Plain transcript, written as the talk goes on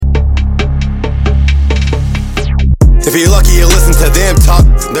If you're lucky, you listen to them talk.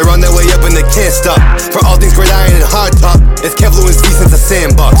 They're on their way up and they can't stop. For all things gridiron and hard top, it's Kev Lewinsky since the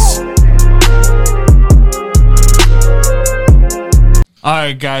Sandbox.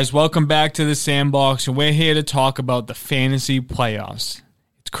 Alright guys, welcome back to the Sandbox, and we're here to talk about the fantasy playoffs.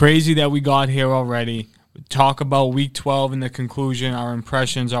 It's crazy that we got here already. We talk about week 12 and the conclusion, our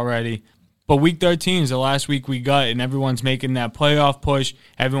impressions already. But week 13 is the last week we got, and everyone's making that playoff push.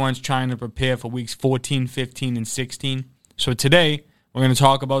 Everyone's trying to prepare for weeks 14, 15, and 16. So today, we're going to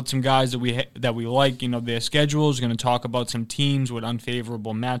talk about some guys that we like, their schedules. We're going to talk about some teams with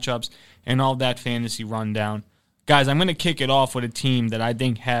unfavorable matchups and all that fantasy rundown. Guys, I'm going to kick it off with a team that I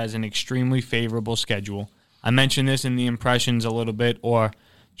think has an extremely favorable schedule. I mentioned this in the impressions a little bit, or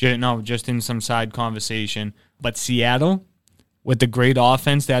just in some side conversation. But Seattle, with the great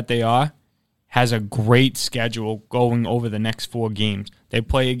offense that they are, has a great schedule going over the next 4 games. They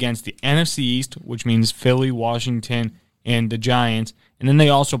play against the NFC East, which means Philly, Washington, and the Giants, and then they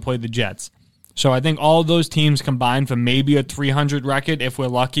also play the Jets. So I think all of those teams combined for maybe a 300 record if we're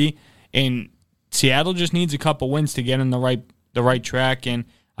lucky, and Seattle just needs a couple wins to get in the right track, and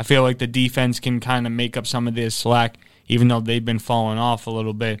I feel like the defense can kind of make up some of their slack, even though they've been falling off a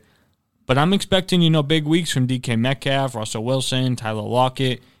little bit. But I'm expecting, big weeks from DK Metcalf, Russell Wilson, Tyler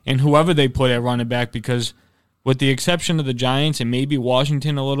Lockett, and whoever they put at running back, because with the exception of the Giants and maybe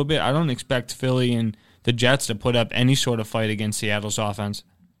Washington a little bit, I don't expect Philly and the Jets to put up any sort of fight against Seattle's offense.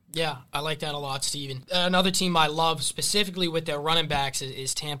 Yeah, I like that a lot, Steven. Another team I love, specifically with their running backs,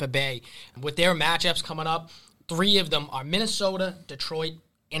 is Tampa Bay. With their matchups coming up, 3 of them are Minnesota, Detroit,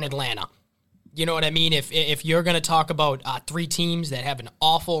 and Atlanta. You know what I mean? If you're going to talk about 3 teams that have an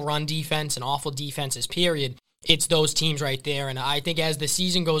awful run defense and awful defenses, period, it's those teams right there. And I think as the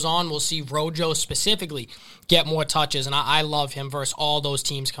season goes on, we'll see Rojo specifically get more touches. And I love him versus all those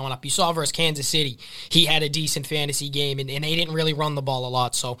teams coming up. You saw versus Kansas City, he had a decent fantasy game, and they didn't really run the ball a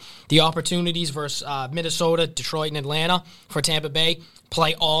lot. So the opportunities versus Minnesota, Detroit, and Atlanta for Tampa Bay,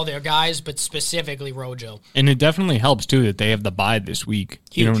 play all their guys, but specifically Rojo. And it definitely helps, too, that they have the bye this week.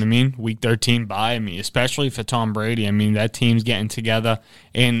 Huge. You know what I mean? Week 13 bye, especially for Tom Brady. That team's getting together.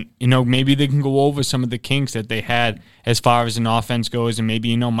 And, maybe they can go over some of the kinks that they had as far as an offense goes. And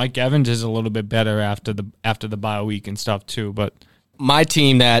maybe, Mike Evans is a little bit better after the bye week and stuff, too. But my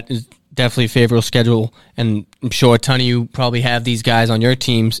team that is definitely a favorable schedule, and I'm sure a ton of you probably have these guys on your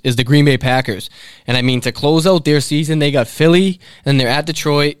teams, is the Green Bay Packers. And to close out their season, they got Philly, and they're at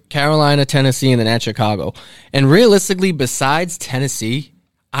Detroit, Carolina, Tennessee, and then at Chicago. And realistically, besides Tennessee,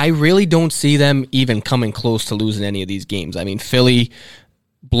 I really don't see them even coming close to losing any of these games. Philly,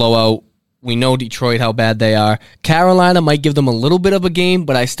 blowout. We know Detroit, how bad they are. Carolina might give them a little bit of a game,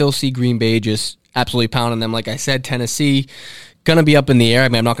 but I still see Green Bay just absolutely pounding them. Like I said, Tennessee, going to be up in the air.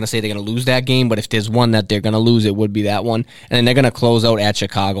 I'm not going to say they're going to lose that game, but if there's one that they're going to lose, it would be that one. And then they're going to close out at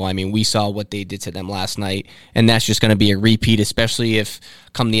Chicago. We saw what they did to them last night, and that's just going to be a repeat, especially if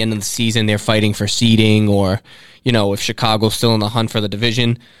come the end of the season they're fighting for seeding, or, if Chicago's still in the hunt for the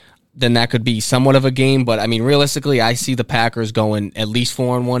division, then that could be somewhat of a game. But realistically, I see the Packers going at least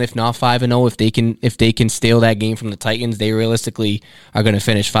 4-1, if not 5-0. If they can steal that game from the Titans, they realistically are going to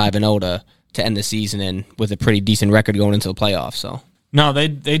finish 5-0 to end the season and with a pretty decent record going into the playoffs. So no, they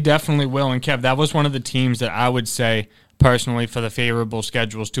definitely will. And Kev, that was one of the teams that I would say personally for the favorable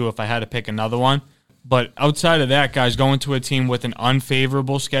schedules too, if I had to pick another one. But outside of that, guys, going to a team with an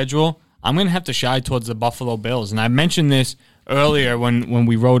unfavorable schedule, I'm going to have to shy towards the Buffalo Bills. And I mentioned this earlier when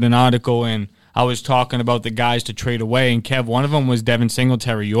we wrote an article and I was talking about the guys to trade away. And Kev, one of them was Devin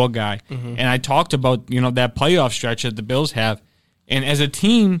Singletary, your guy. Mm-hmm. And I talked about, that playoff stretch that the Bills have. And as a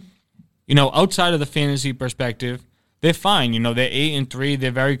team, outside of the fantasy perspective, they're fine. They're 8-3.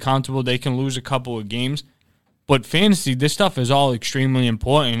 They're very comfortable. They can lose a couple of games. But fantasy, this stuff is all extremely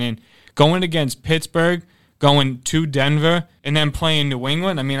important. And going against Pittsburgh, going to Denver, and then playing New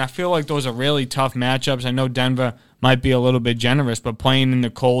England, I feel like those are really tough matchups. I know Denver might be a little bit generous, but playing in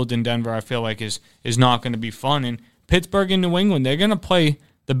the cold in Denver, I feel like is not going to be fun. And Pittsburgh and New England, they're going to play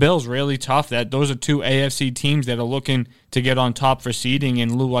the Bills really tough. Those are 2 AFC teams that are looking to get on top for seeding,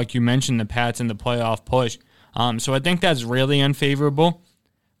 and Lou, like you mentioned, the Pats in the playoff push. So I think that's really unfavorable.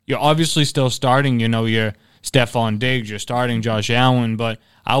 You're obviously still starting, your Stephon Diggs, you're starting Josh Allen, but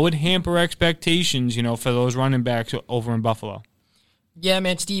I would hamper expectations, for those running backs over in Buffalo. Yeah,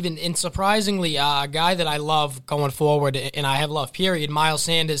 man, Steven, and surprisingly, a guy that I love going forward, and I have loved, period, Miles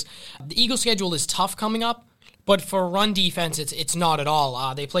Sanders. The Eagles' schedule is tough coming up, but for run defense, it's not at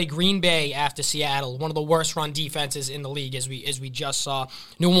all. They play Green Bay after Seattle, one of the worst run defenses in the league, as we just saw.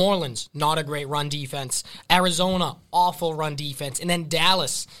 New Orleans, not a great run defense. Arizona, awful run defense. And then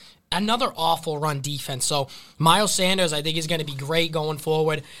Dallas, another awful run defense. So Miles Sanders, I think, is going to be great going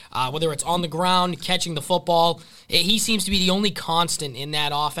forward, whether it's on the ground, catching the football. He seems to be the only constant in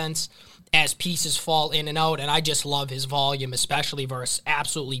that offense as pieces fall in and out, and I just love his volume, especially versus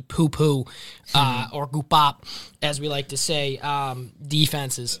absolutely poo-poo or goop-op, as we like to say,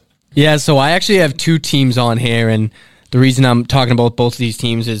 defenses. Yeah, so I actually have two teams on here, and the reason I'm talking about both of these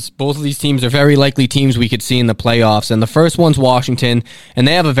teams is both of these teams are very likely teams we could see in the playoffs. And the first one's Washington, and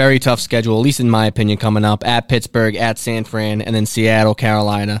they have a very tough schedule, at least in my opinion, coming up at Pittsburgh, at San Fran, and then Seattle,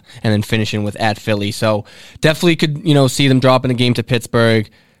 Carolina, and then finishing with at Philly. So definitely could, see them dropping a game to Pittsburgh.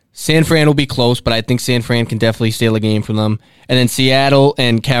 San Fran will be close, but I think San Fran can definitely steal a game from them. And then Seattle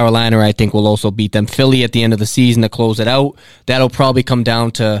and Carolina, I think, will also beat them. Philly at the end of the season to close it out. That'll probably come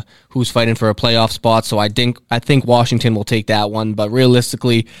down to who's fighting for a playoff spot. So I think Washington will take that one. But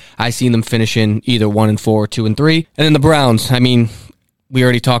realistically, I see them finishing either 1-4 or 2-3. And then the Browns. I mean, we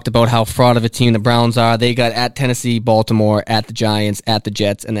already talked about how fraud of a team the Browns are. They got at Tennessee, Baltimore, at the Giants, at the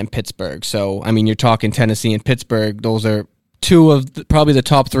Jets, and then Pittsburgh. So, I mean, you're talking Tennessee and Pittsburgh. Those are two of probably the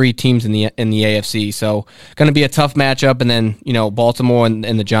top three teams in the AFC. So going to be a tough matchup. And then, Baltimore and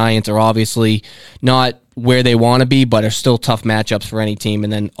the Giants are obviously not where they want to be, but are still tough matchups for any team.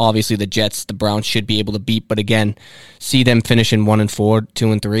 And then obviously the Jets, the Browns should be able to beat, but again, see them finishing 1-4,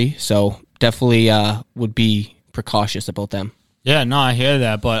 2-3. So definitely would be precautious about them. Yeah, no, I hear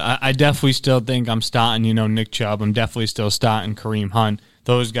that, but I definitely still think I'm starting, Nick Chubb. I'm definitely still starting Kareem Hunt.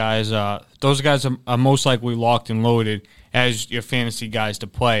 Those guys are most likely locked and loaded as your fantasy guys to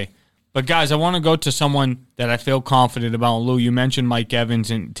play. But, guys, I want to go to someone that I feel confident about. Lou, you mentioned Mike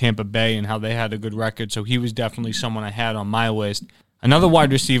Evans in Tampa Bay and how they had a good record, so he was definitely someone I had on my list. Another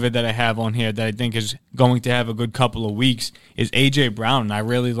wide receiver that I have on here that I think is going to have a good couple of weeks is A.J. Brown, and I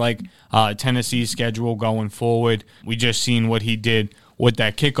really like Tennessee's schedule going forward. We just seen what he did with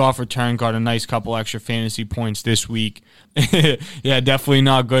that kickoff return, got a nice couple extra fantasy points this week. Yeah, definitely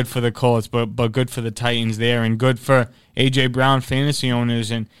not good for the Colts, but good for the Titans there, and good for A.J. Brown fantasy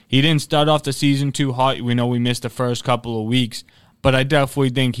owners. And he didn't start off the season too hot. We know we missed the first couple of weeks, but I definitely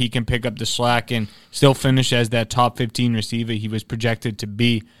think he can pick up the slack and still finish as that top 15 receiver he was projected to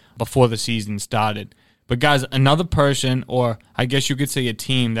be before the season started. But guys, another person, or I guess you could say a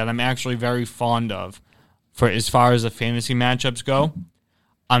team that I'm actually very fond of for as far as the fantasy matchups go,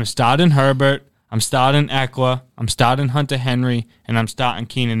 I'm starting Herbert, I'm starting Eckler, I'm starting Hunter Henry, and I'm starting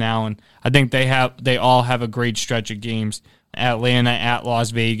Keenan Allen. I think they all have a great stretch of games. Atlanta, at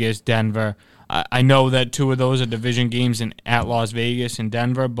Las Vegas, Denver. I know that two of those are division games at Las Vegas and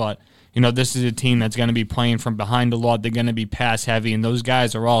Denver, but this is a team that's going to be playing from behind a lot. They're going to be pass heavy, and those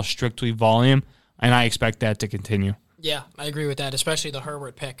guys are all strictly volume, and I expect that to continue. Yeah, I agree with that, especially the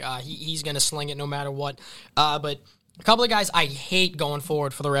Herbert pick. He's going to sling it no matter what. But a couple of guys I hate going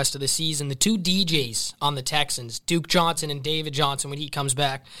forward for the rest of the season. The two DJs on the Texans, Duke Johnson and David Johnson, when he comes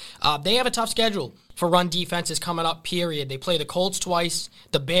back, they have a tough schedule for run defenses coming up, period. They play the Colts twice,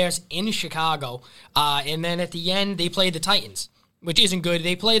 the Bears in Chicago, and then at the end they play the Titans, which isn't good.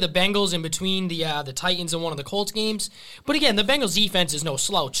 They play the Bengals in between the Titans and one of the Colts games. But again, the Bengals defense is no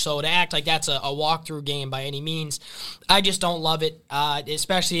slouch, so to act like that's a walkthrough game by any means, I just don't love it,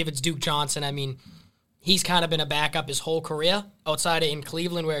 especially if it's Duke Johnson. I mean, he's kind of been a backup his whole career outside of in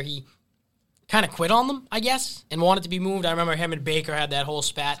Cleveland where he kind of quit on them, I guess, and wanted to be moved. I remember him and Baker had that whole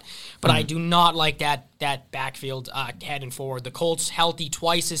spat, but I do not like that backfield heading forward. The Colts healthy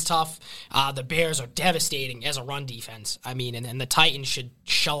twice is tough. The Bears are devastating as a run defense. I mean, and the Titans should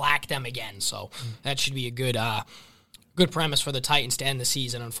shellac them again. So that should be a good premise for the Titans to end the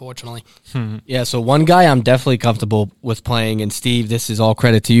season, unfortunately. Yeah, so one guy I'm definitely comfortable with playing, and Steve, this is all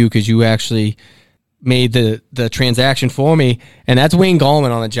credit to you because you actually made the transaction for me, and that's Wayne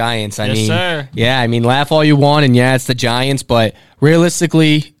Gallman on the Giants. Yes, sir. Yeah, I mean, laugh all you want, and yeah, it's the Giants, but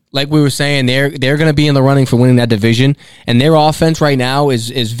realistically, like we were saying, they're going to be in the running for winning that division, and their offense right now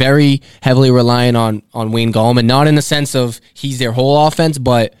is very heavily reliant on Wayne Gallman, not in the sense of he's their whole offense,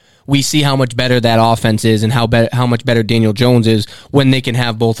 but we see how much better that offense is and how much better Daniel Jones is when they can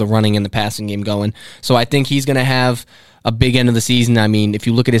have both the running and the passing game going. So I think he's going to have a big end of the season. I mean, if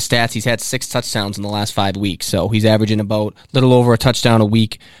you look at his stats, he's had 6 touchdowns in the last 5 weeks. So he's averaging about a little over a touchdown a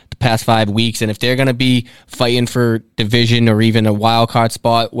week the past 5 weeks. And if they're going to be fighting for division or even a wild card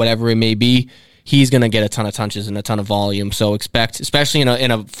spot, whatever it may be, he's going to get a ton of touches and a ton of volume. So expect, especially in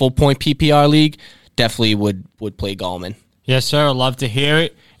a full point PPR league, definitely would play Gallman. Yes, sir. Love to hear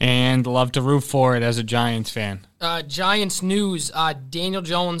it and love to root for it as a Giants fan. Giants news, Daniel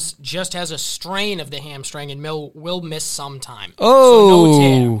Jones just has a strain of the hamstring and will miss some time. Oh.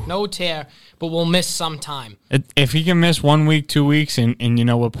 So no tear, but will miss some time. If he can miss 1 week, 2 weeks, and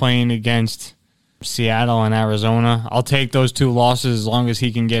we're playing against Seattle and Arizona, I'll take those 2 losses as long as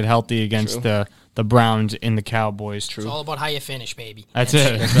he can get healthy against the Browns and the Cowboys. It's all about how you finish, baby. That's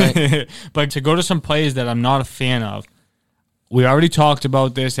it. That's right. But to go to some plays that I'm not a fan of, we already talked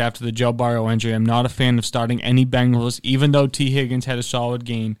about this after the Joe Burrow injury. I'm not a fan of starting any Bengals, even though T. Higgins had a solid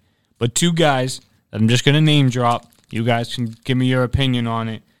game. But 2 guys that I'm just going to name drop. You guys can give me your opinion on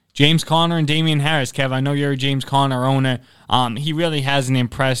it. James Conner and Damian Harris. Kev, I know you're a James Conner owner. He really hasn't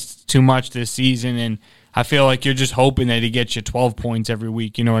impressed too much this season, and I feel like you're just hoping that he gets you 12 points every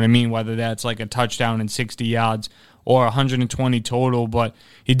week. You know what I mean? Whether that's like a touchdown and 60 yards or 120 total, but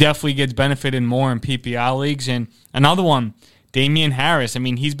he definitely gets benefited more in PPR leagues. And another one, Damian Harris. I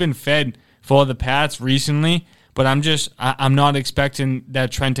mean, he's been fed for the Pats recently, but I'm not expecting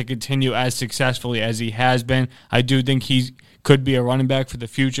that trend to continue as successfully as he has been. I do think he could be a running back for the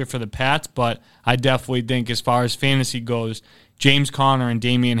future for the Pats, but I definitely think as far as fantasy goes, James Conner and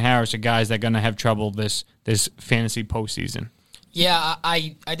Damian Harris are guys that are going to have trouble this fantasy postseason. Yeah,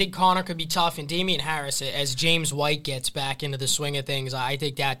 I think Connor could be tough, and Damian Harris, as James White gets back into the swing of things, I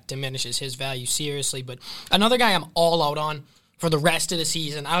think that diminishes his value seriously. But another guy I'm all out on for the rest of the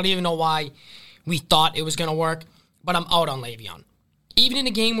season, I don't even know why we thought it was going to work, but I'm out on Le'Veon. Even in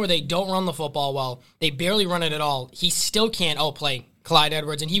a game where they don't run the football well, they barely run it at all, he still can't outplay Clyde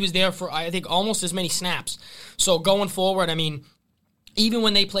Edwards, and he was there for, I think, almost as many snaps. So going forward, I mean, even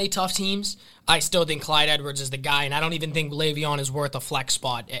when they play tough teams, I still think Clyde Edwards is the guy, and I don't even think Le'Veon is worth a flex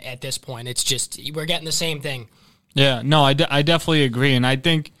spot at this point. It's just, we're getting the same thing. Yeah, no, I definitely agree, and I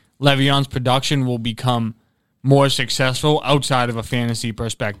think Le'Veon's production will become more successful outside of a fantasy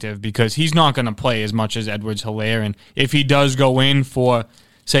perspective because he's not going to play as much as Edwards-Helaire, and if he does go in for,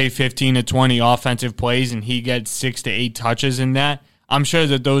 say, 15 to 20 offensive plays and he gets 6 to 8 touches in that, I'm sure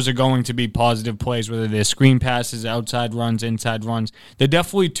that those are going to be positive plays, whether they're screen passes, outside runs, inside runs. They're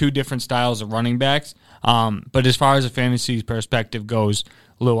definitely 2 different styles of running backs, but as far as a fantasy perspective goes,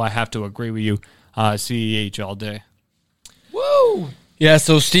 Lou, I have to agree with you, CEH all day. Woo! Yeah,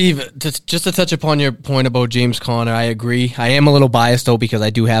 so Steve, just to touch upon your point about James Conner, I agree. I am a little biased, though, because I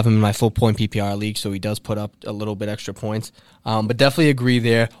do have him in my full-point PPR league, so he does put up a little bit extra points. But definitely agree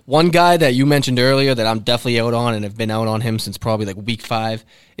there. One guy that you mentioned earlier that I'm definitely out on and have been out on him since probably like week 5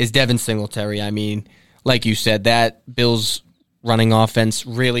 is Devin Singletary. I mean, like you said, that Bills running offense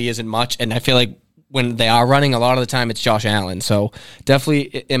really isn't much, and I feel like when they are running, a lot of the time it's Josh Allen. So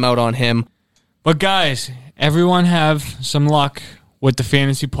definitely am out on him. But guys, everyone have some luck with the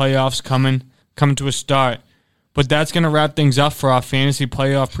fantasy playoffs coming to a start. But that's going to wrap things up for our fantasy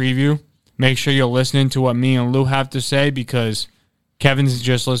playoff preview. Make sure you're listening to what me and Lou have to say because Kevin's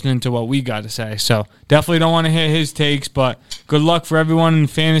just listening to what we got to say. So definitely don't want to hear his takes, but good luck for everyone in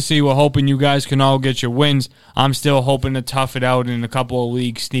fantasy. We're hoping you guys can all get your wins. I'm still hoping to tough it out in a couple of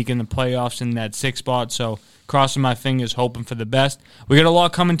leagues, sneak in the playoffs in that 6th spot. So crossing my fingers, hoping for the best. We got a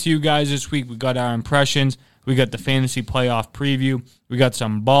lot coming to you guys this week. We got our impressions. We got the fantasy playoff preview. We got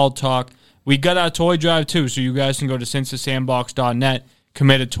some ball talk. We got our toy drive, too, so you guys can go to cincethesandbox.net,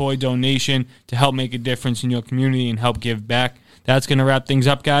 commit a toy donation to help make a difference in your community and help give back. That's going to wrap things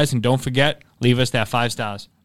up, guys, and don't forget, leave us that 5 stars.